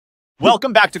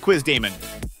Welcome back to Quiz Daemon.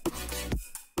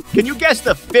 Can you guess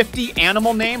the 50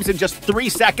 animal names in just 3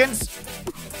 seconds?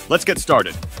 Let's get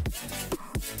started.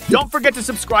 Don't forget to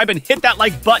subscribe and hit that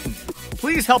like button.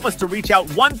 Please help us to reach out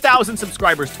 1,000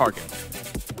 subscribers target.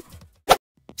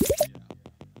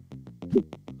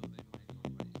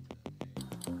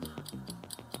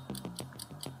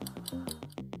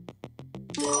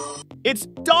 It's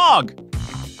dog.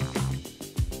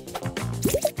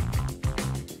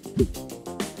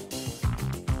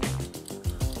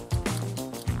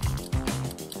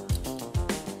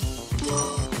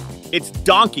 It's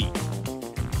donkey.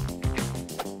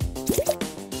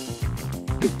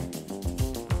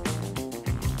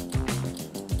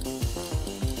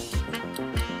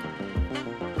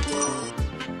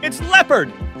 It's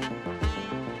leopard.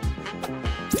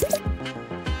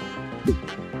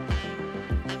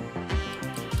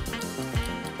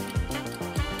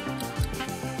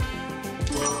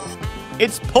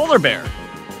 It's polar bear.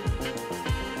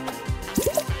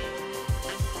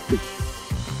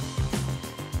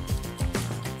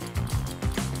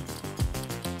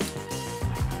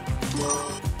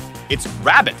 It's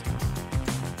rabbit.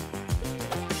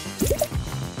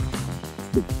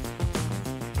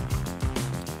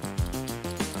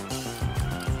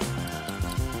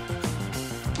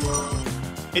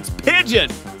 It's pigeon.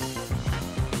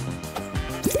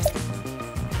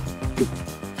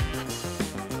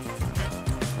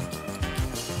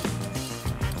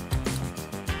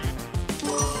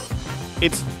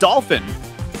 It's dolphin.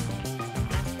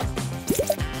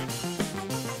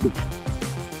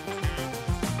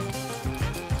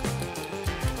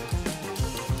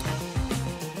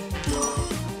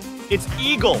 It's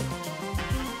eagle.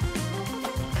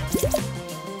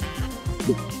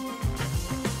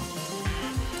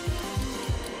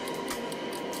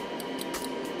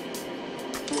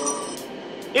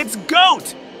 It's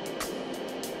goat.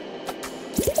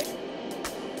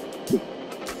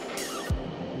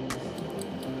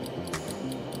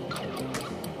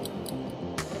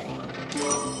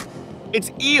 It's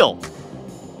eel.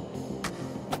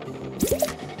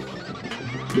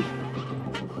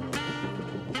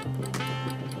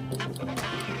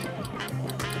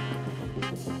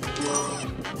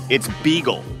 It's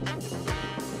beagle.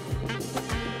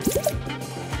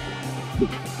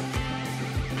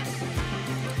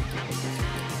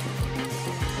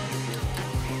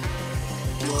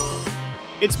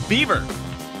 It's beaver.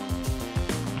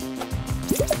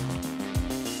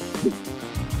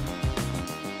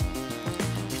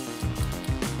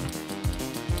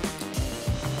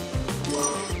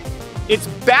 It's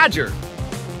badger.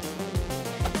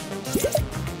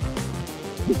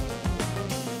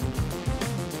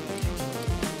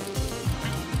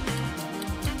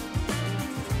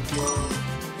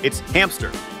 It's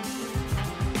hamster.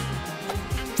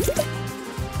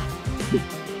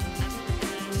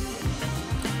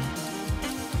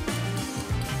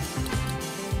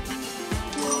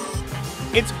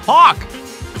 It's hawk.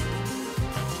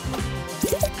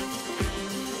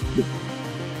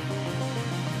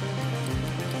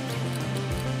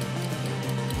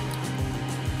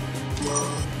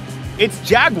 It's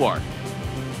jaguar.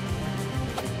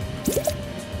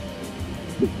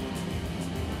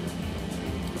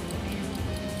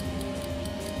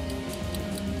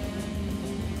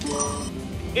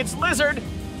 It's lizard.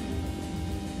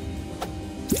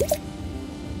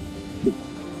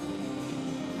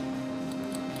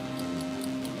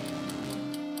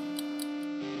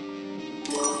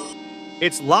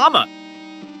 It's llama.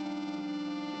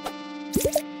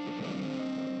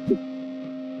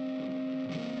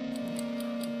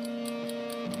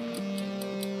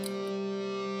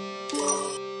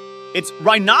 It's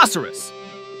rhinoceros.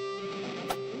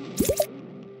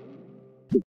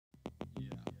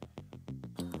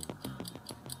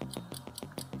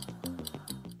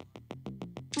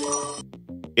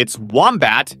 It's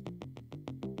wombat.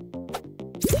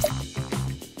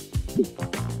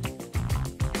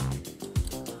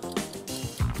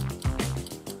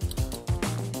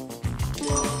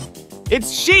 It's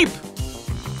sheep.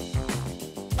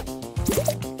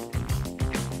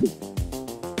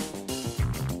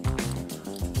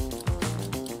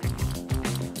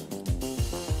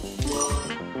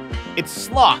 It's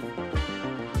sloth.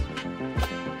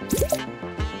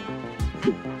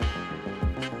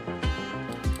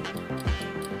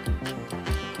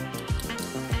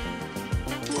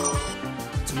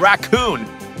 It's raccoon.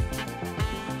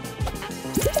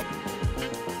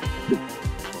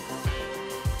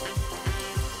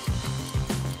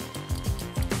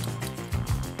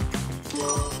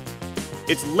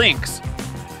 It's lynx.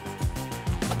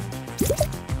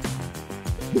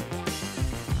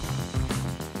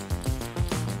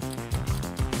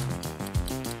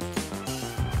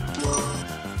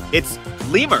 It's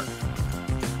lemur.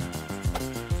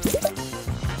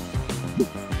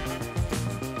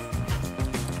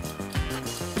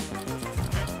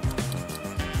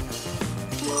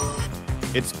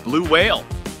 It's blue whale.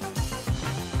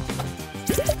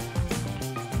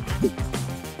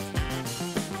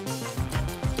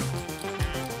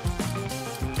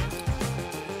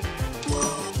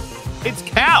 It's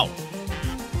cow.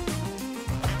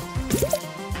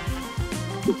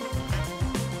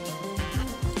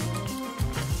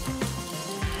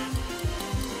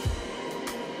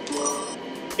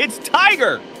 It's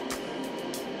tiger.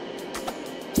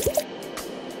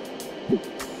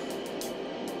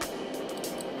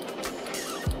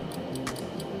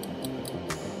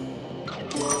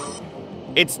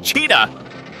 It's cheetah.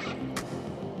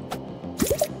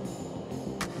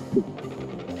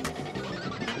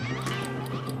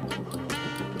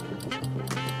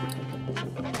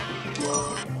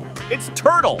 It's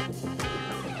turtle.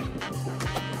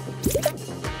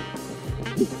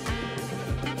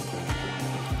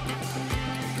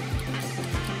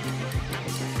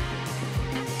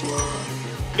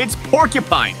 It's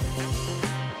porcupine.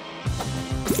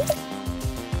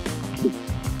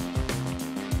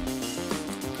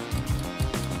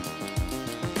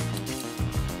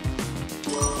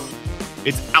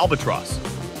 It's albatross.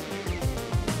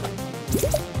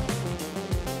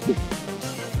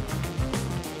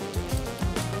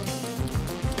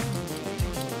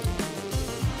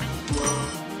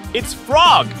 It's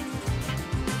frog.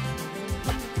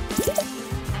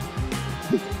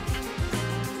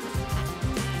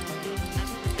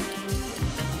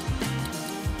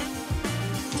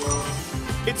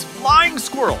 It's flying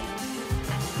squirrel.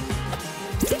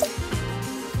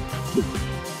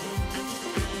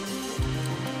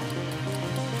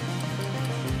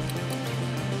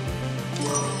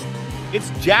 It's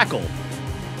jackal.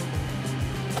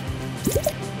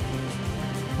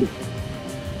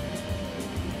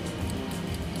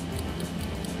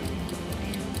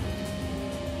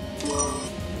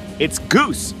 It's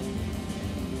goose.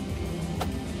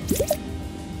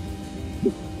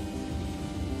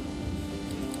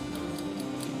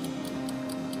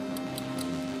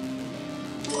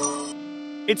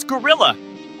 It's gorilla.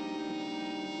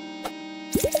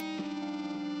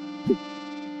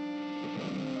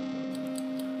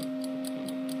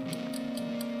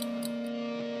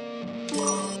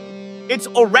 It's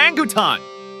orangutan.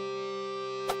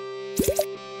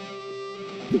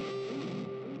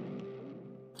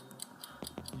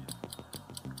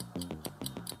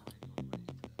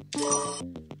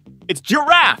 It's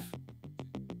giraffe.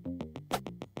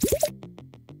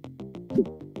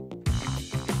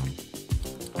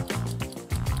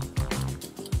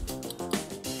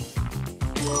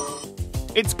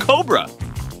 It's cobra.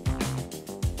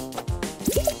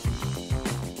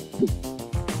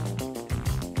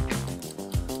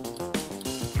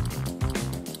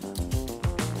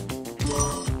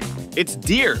 It's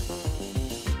deer.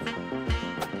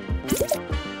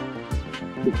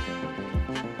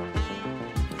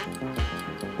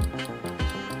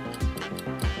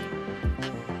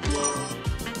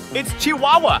 It's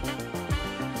chihuahua.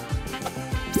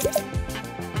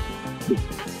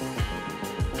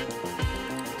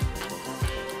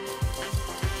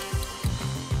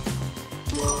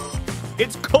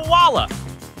 It's koala.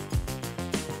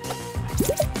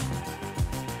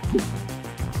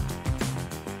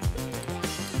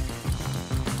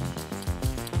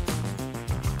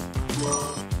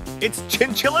 It's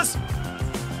chinchillas.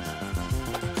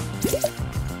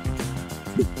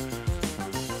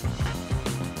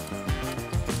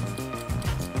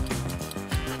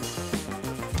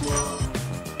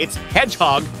 It's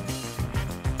hedgehog.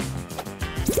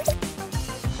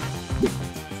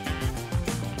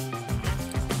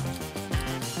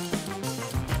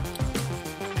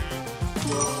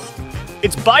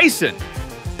 It's bison.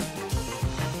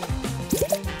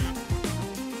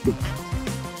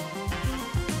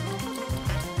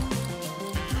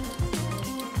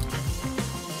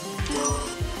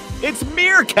 It's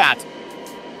meerkat.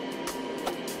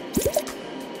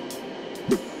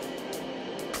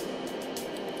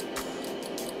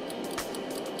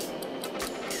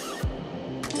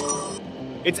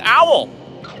 It's owl.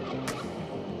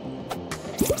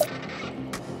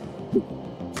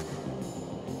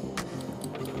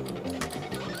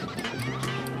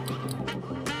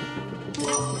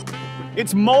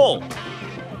 It's mole.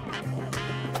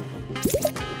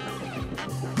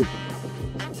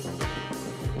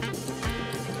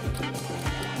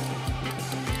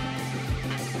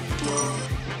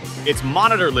 It's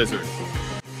monitor lizard.